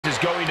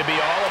going to be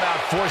all about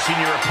forcing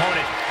your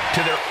opponent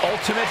to their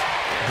ultimate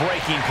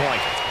breaking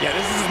point. Yeah,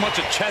 this is as much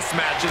a chess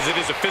match as it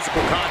is a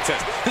physical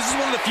contest. This is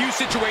one of the few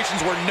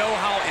situations where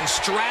know-how and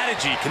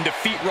strategy can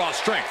defeat raw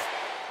strength.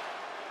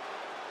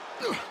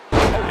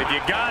 If you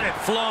got it,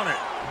 flown it.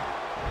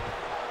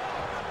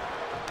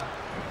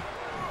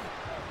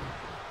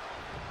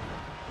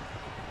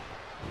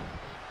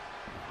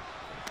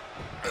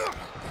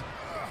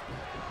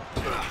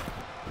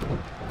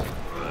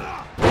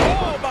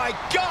 Oh, my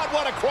God,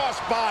 what a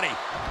crossbody.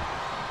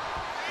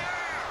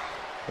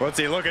 What's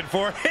he looking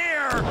for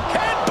here?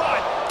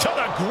 Headbutt to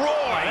the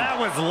groin. That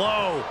was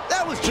low.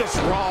 That was just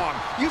wrong.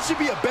 You should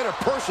be a better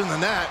person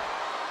than that.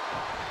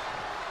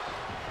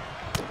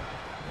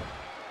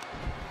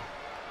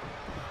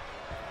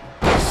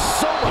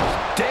 So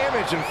much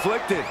damage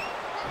inflicted.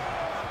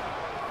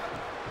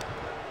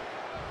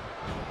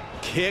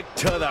 Kick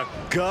to the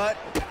gut.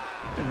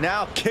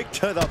 Now kick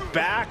to the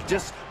back.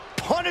 Just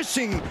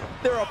punishing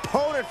their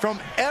opponent from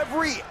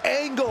every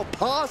angle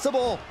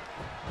possible.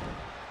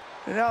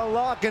 And now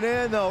locking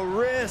in the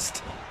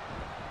wrist.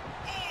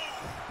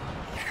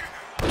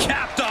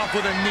 Capped off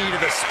with a knee to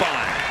the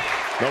spine.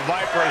 The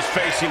Viper is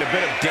facing a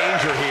bit of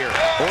danger here.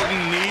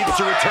 Orton needs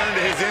to return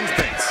to his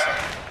instincts.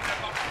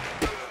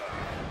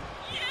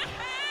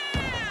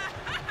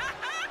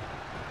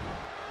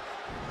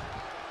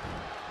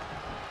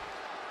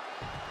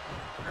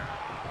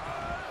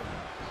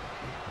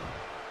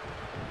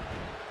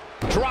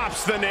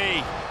 Drops the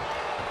knee.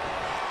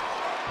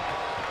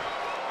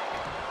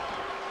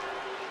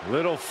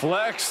 Little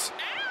flex.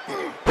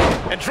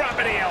 And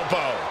dropping the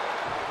elbow.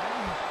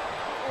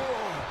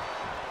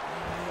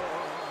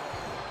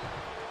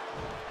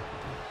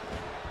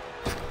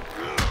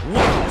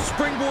 Wow,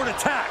 springboard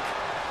attack.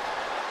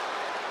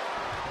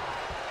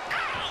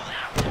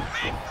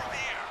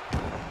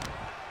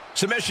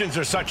 Submissions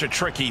are such a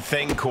tricky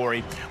thing,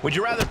 Corey. Would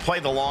you rather play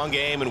the long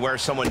game and wear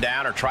someone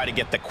down or try to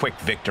get the quick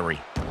victory?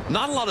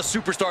 Not a lot of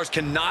superstars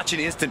can notch an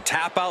instant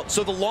tap out,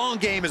 so the long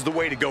game is the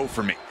way to go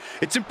for me.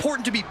 It's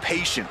important to be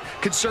patient,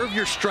 conserve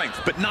your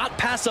strength, but not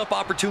pass up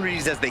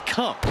opportunities as they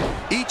come.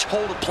 Each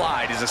hold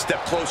applied is a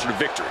step closer to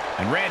victory.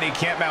 And Randy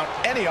can't mount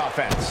any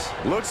offense.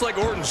 Looks like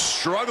Orton's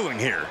struggling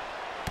here.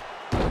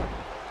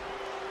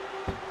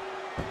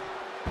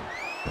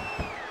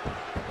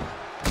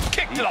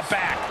 Kick to the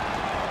back.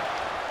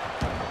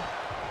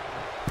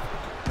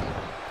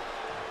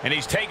 And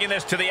he's taking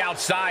this to the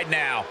outside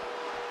now.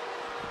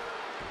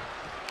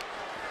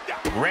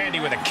 Randy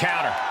with a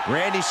counter.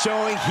 Randy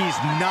showing he's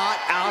not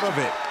out of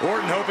it.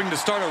 Orton hoping to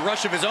start a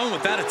rush of his own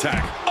with that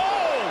attack.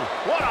 Oh,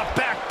 what a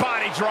back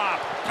body drop.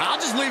 I'll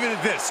just leave it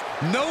at this.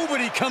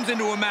 Nobody comes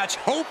into a match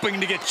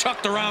hoping to get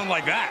chucked around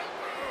like that.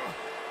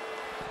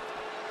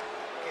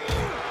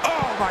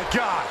 Oh, my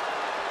God.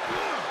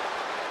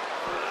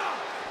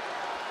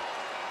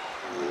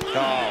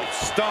 Oh,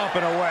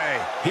 stomping away.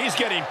 He's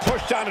getting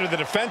pushed onto the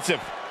defensive.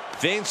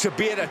 Things could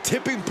be at a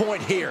tipping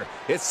point here.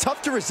 It's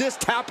tough to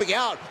resist tapping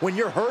out when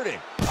you're hurting.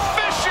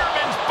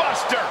 Fisherman's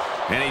Buster.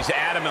 And he's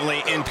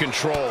adamantly in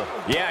control.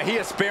 Yeah, he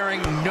is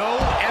sparing no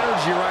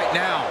energy right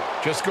now.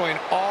 Just going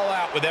all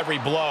out with every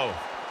blow.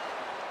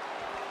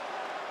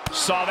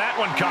 Saw that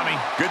one coming.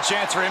 Good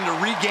chance for him to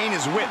regain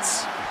his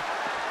wits.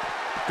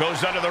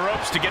 Goes under the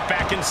ropes to get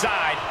back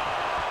inside.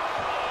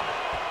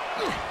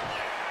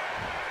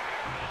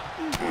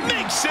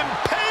 Makes him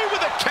pay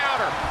with a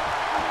counter.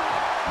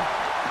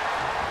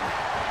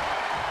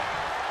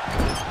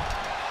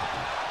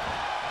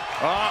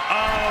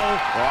 Uh-oh.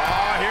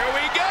 Oh, here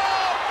we go.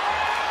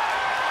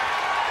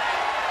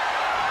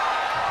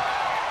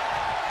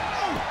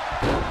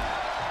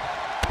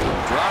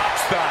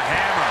 Drops the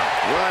hammer.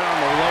 Right on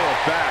the lower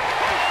back.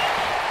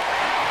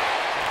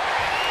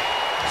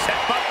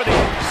 Step up with the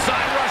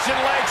side Russian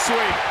leg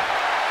sweep.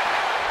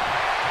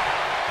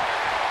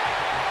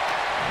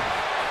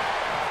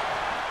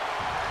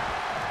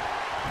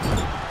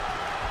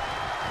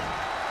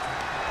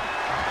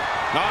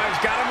 Oh,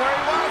 he's got him where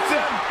he wants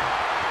him.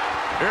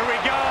 Here we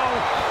go.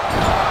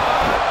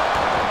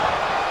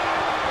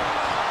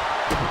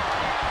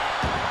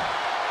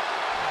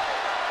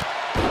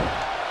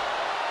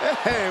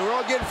 Hey, we're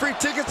all getting free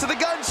tickets to the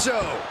gun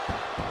show.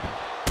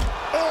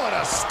 Oh,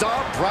 and a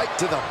stomp right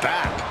to the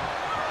back.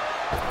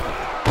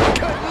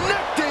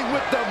 Connecting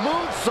with the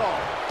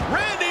moonsault.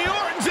 Randy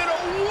Orton's in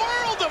a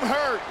world of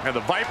hurt. And the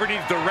Viper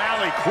needs to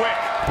rally quick.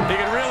 He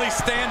can really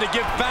stand to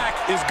give back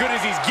as good as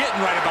he's getting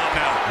right about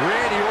now.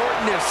 Randy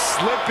Orton is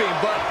slipping,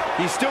 but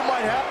he still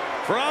might have...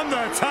 From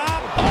the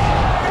top.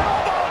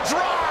 Elbow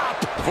drop.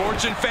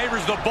 Fortune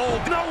favors the bold.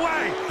 No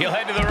way. He'll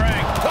head to the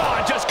ring.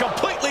 Oh, just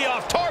completely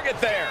off target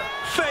there.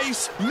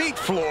 Face, meat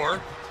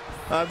floor.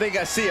 I think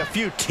I see a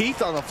few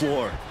teeth on the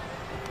floor.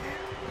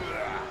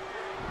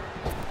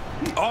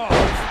 Oh,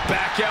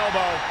 back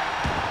elbow.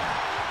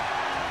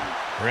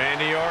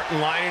 Randy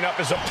Orton lining up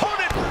his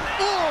opponent.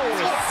 Oh,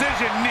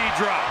 precision knee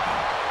drop.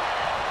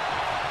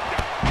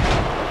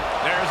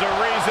 There's a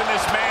reason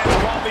this man's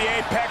called the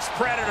Apex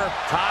Predator.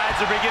 Tides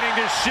are beginning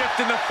to shift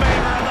in the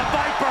favor of the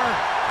Viper.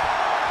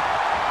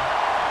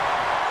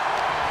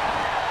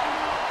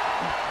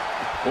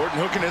 Orton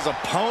hooking his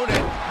opponent.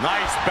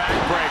 Nice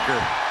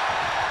backbreaker.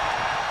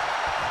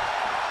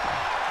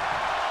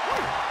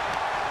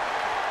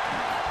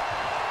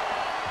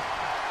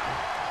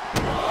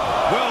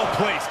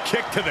 Well-placed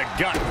kick to the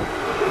gut.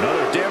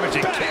 Another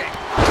damaging kick.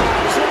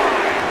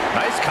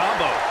 Nice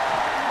combo.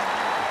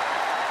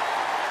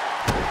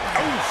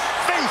 Oh,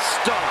 face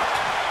stomped.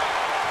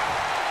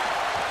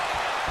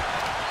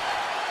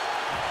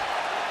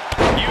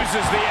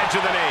 Uses the edge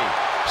of the knee.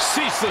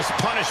 Ceaseless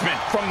punishment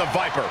from the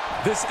Viper.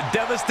 This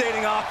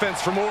devastating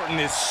offense from Orton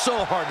is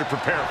so hard to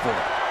prepare for.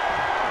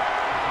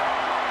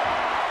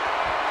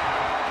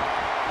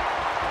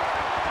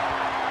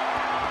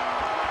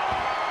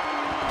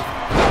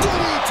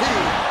 DDT!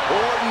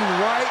 Orton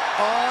right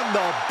on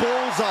the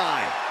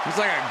bullseye. He's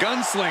like a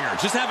gunslinger,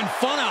 just having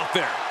fun out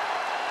there.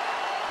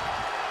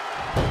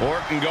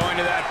 Orton going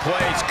to that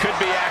place could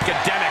be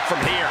academic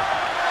from here.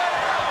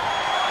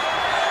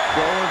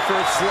 Going for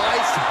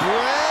sliced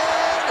bread.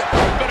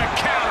 But a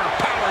counter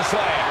power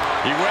slam.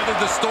 He weathered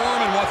the storm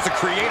and wants to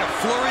create a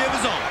flurry of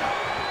his own.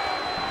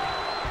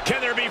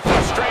 Can there be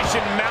frustration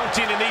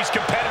mounting in these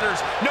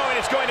competitors, knowing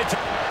it's going to...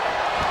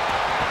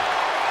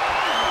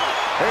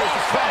 There's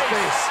the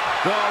face.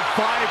 The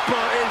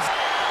Viper is...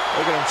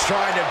 Look at him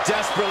trying to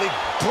desperately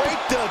break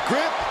the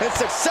grip and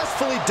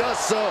successfully does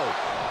so.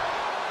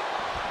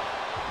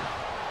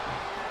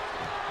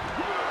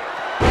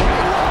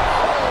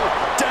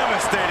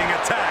 Devastating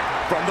attack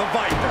from the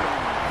Viper.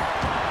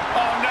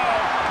 Oh, no.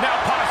 Now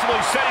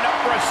possibly setting up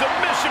for a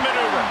submission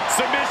maneuver.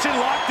 Submission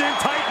locked in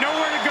tight.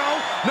 Nowhere to go.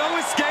 No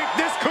escape.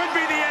 This could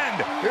be the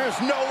end. There's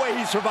no way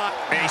he survived.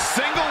 A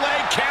single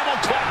leg camel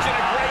clutch and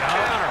a great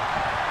counter.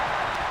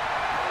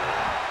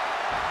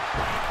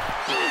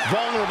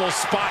 Vulnerable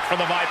spot for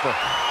the Viper.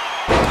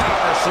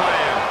 Power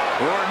slam.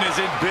 Orton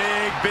is in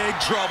big, big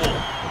trouble.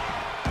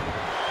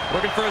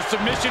 Looking for a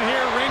submission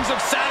here. Rings of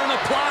Saturn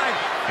applied.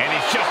 And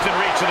he's just in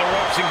reach of the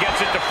ropes and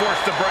gets it to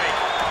force the break.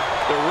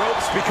 The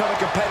ropes become a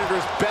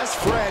competitor's best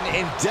friend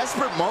in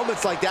desperate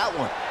moments like that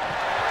one.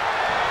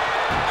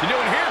 What's he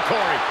doing here,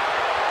 Corey?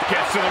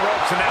 Gets to the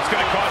ropes, and that's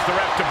going to cause the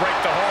ref to break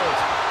the hold.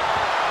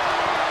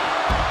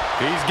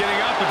 He's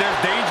getting up, but there's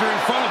danger in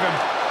front of him.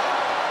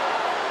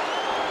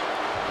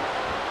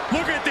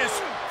 Look at this.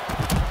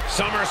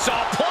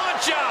 Somersault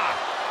plancha.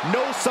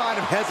 No sign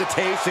of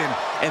hesitation,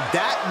 and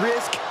that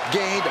risk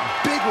gained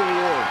big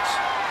rewards.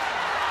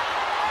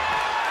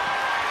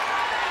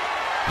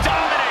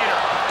 Dominator.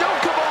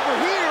 Don't come over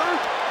here.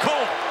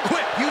 Cole,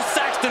 quick, use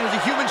Saxton as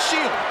a human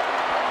shield.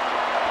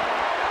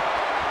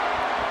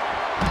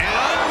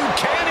 An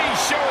uncanny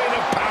showing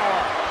of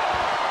power.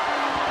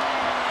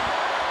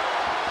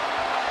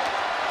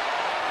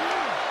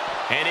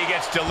 And he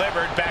gets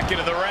delivered back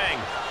into the ring.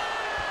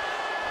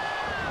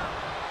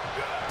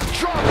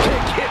 Drop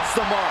kick hits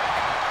the mark.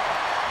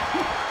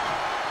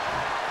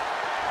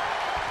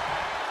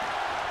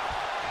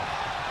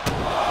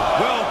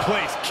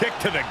 Well-placed kick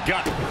to the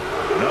gut.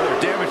 Another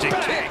damaging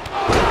kick.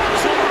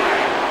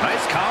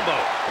 Nice combo.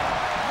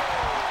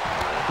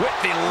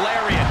 With the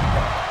lariat.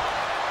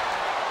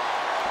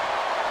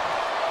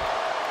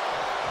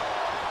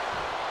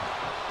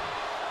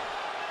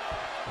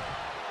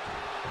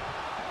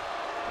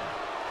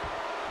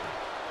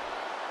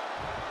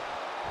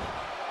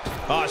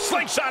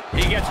 Slingshot.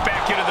 He gets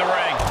back into the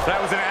ring. That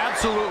was an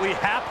absolutely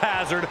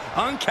haphazard,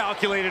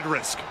 uncalculated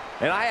risk.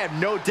 And I have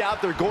no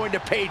doubt they're going to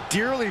pay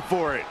dearly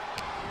for it.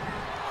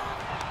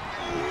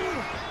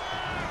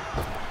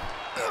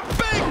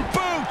 Big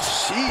boot!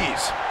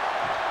 Jeez.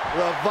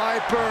 The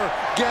Viper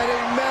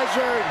getting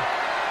measured.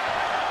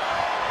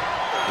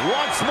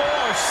 Once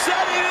more,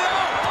 setting it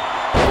up.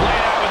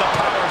 Laid out with a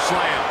power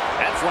slam.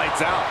 That's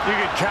lights out. You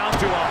can count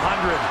to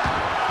 100.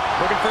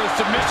 Looking for a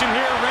submission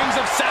here. Rings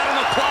of Saturn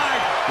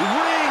applied.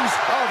 Rings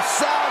of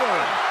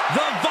Saturn.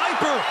 The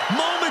Viper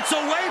moments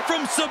away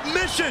from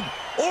submission.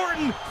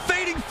 Orton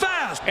fading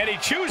fast. And he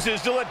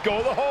chooses to let go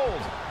of the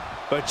hold.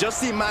 But just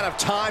the amount of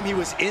time he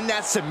was in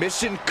that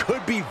submission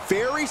could be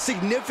very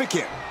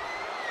significant.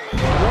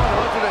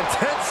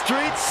 110th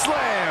Street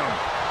Slam.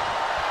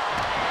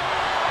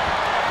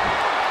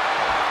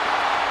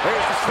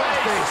 There's the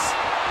face.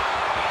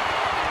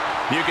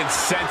 You can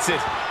sense it.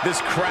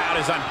 This crowd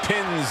is on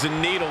pins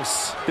and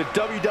needles. The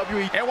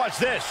WWE. And watch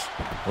this.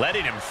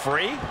 Letting him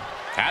free.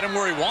 Had him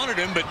where he wanted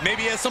him, but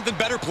maybe he has something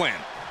better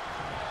planned.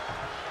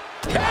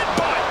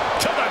 Headbutt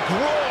to the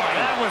groin.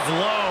 That was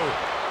low.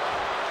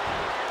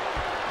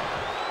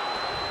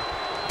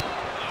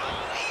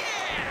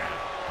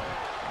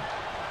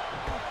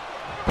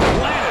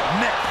 Planted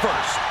neck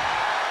first.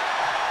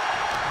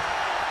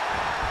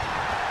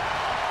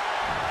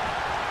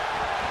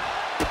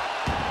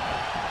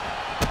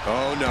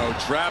 Oh no,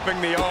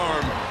 trapping the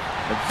arm.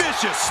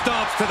 Vicious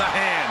stomps to the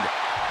hand.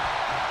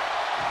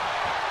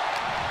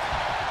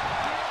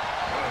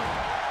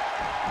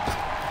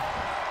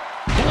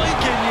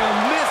 Blink and you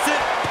miss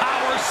it.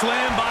 Power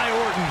slam by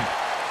Orton.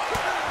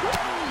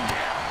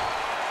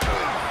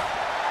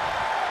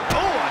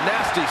 Oh, a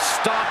nasty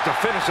stop to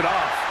finish it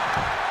off.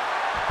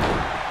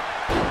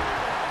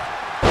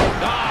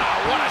 Ah,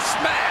 what a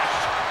smash.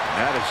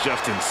 That is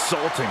just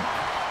insulting.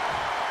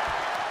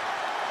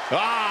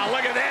 Ah,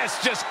 look at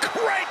this, just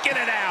cranking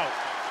it out.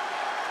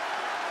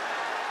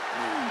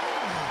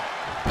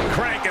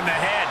 Cranking the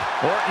head.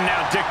 Orton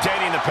now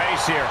dictating the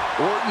pace here.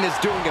 Orton is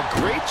doing a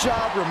great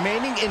job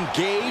remaining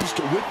engaged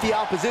with the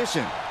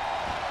opposition.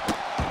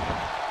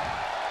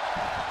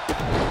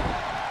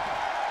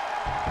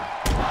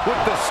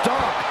 With the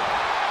stomp.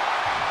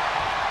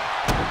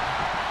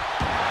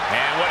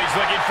 And what he's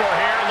looking for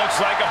here looks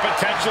like a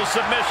potential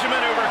submission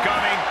maneuver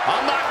coming.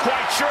 I'm not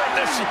quite sure if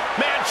this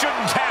man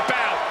shouldn't tap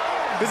out.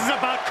 This is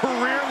about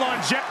career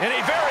longevity. And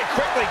he very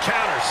quickly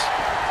counters.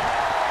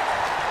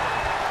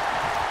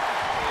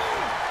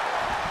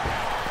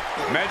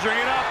 Measuring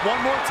it up one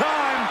more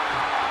time.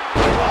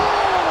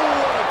 Oh,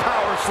 what a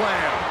power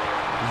slam.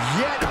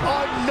 Yet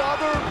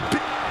another.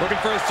 Looking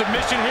for a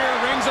submission here.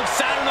 Rings of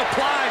Saturn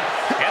applied.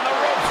 And the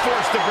rope's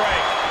forced to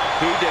break.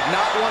 He did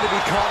not want to be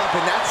caught up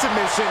in that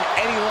submission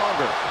any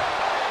longer.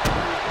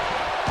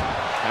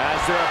 Has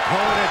their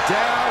opponent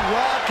down,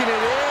 locking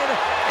it in,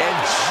 and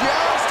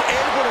just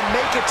able to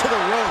make it to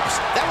the ropes.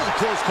 That was a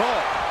close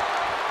call.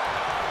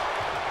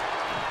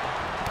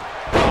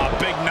 Oh,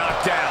 big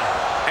knockdown.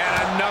 And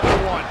another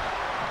one.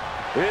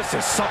 This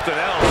is something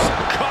else.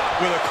 Caught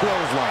with a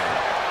clothesline.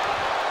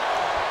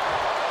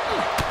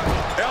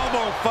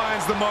 Elbow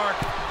finds the mark.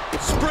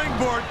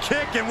 Springboard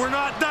kick, and we're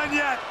not done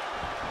yet.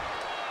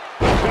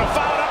 Gonna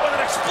follow it up with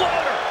an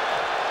exploder.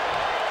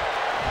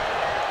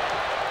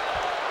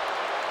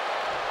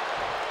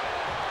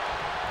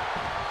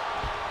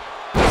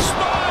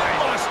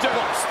 Spine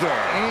buster.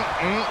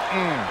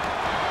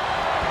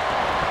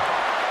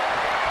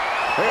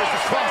 There's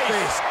the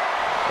crossface.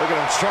 Look at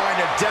him trying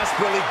to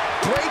desperately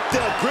break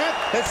the grip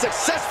and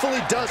successfully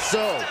does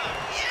so.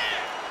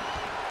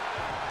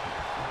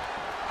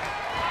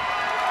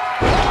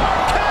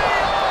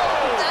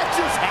 That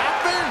just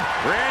happened.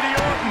 Randy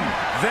Orton.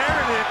 There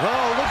it is.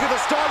 Oh, look at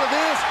the start of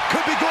this.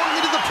 Could be going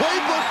into the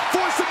playbook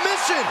for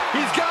submission.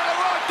 He's got it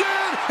locked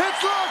in.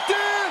 It's locked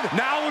in.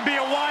 Now would be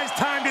a wise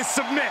time to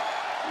submit.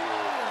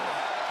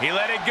 He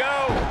let it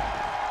go.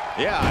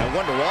 Yeah, I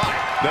wonder why.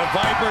 The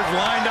Viper's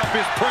lined up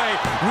his prey.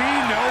 We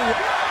know.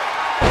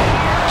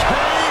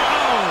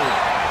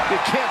 You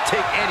can't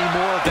take any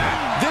more of that.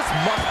 This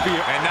must be.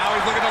 And now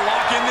he's looking to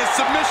lock in this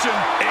submission.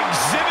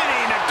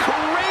 Exhibiting a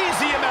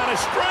crazy amount of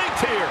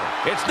strength here.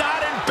 It's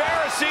not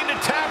embarrassing to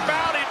tap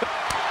out.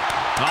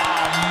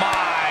 Oh,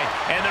 my.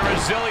 And the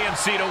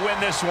resiliency to win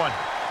this one.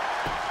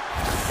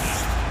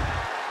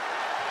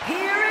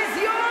 Here is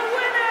your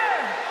winner,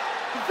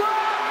 the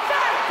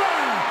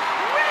Viper,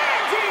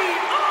 Randy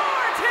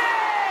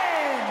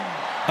Orton!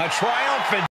 A triumphant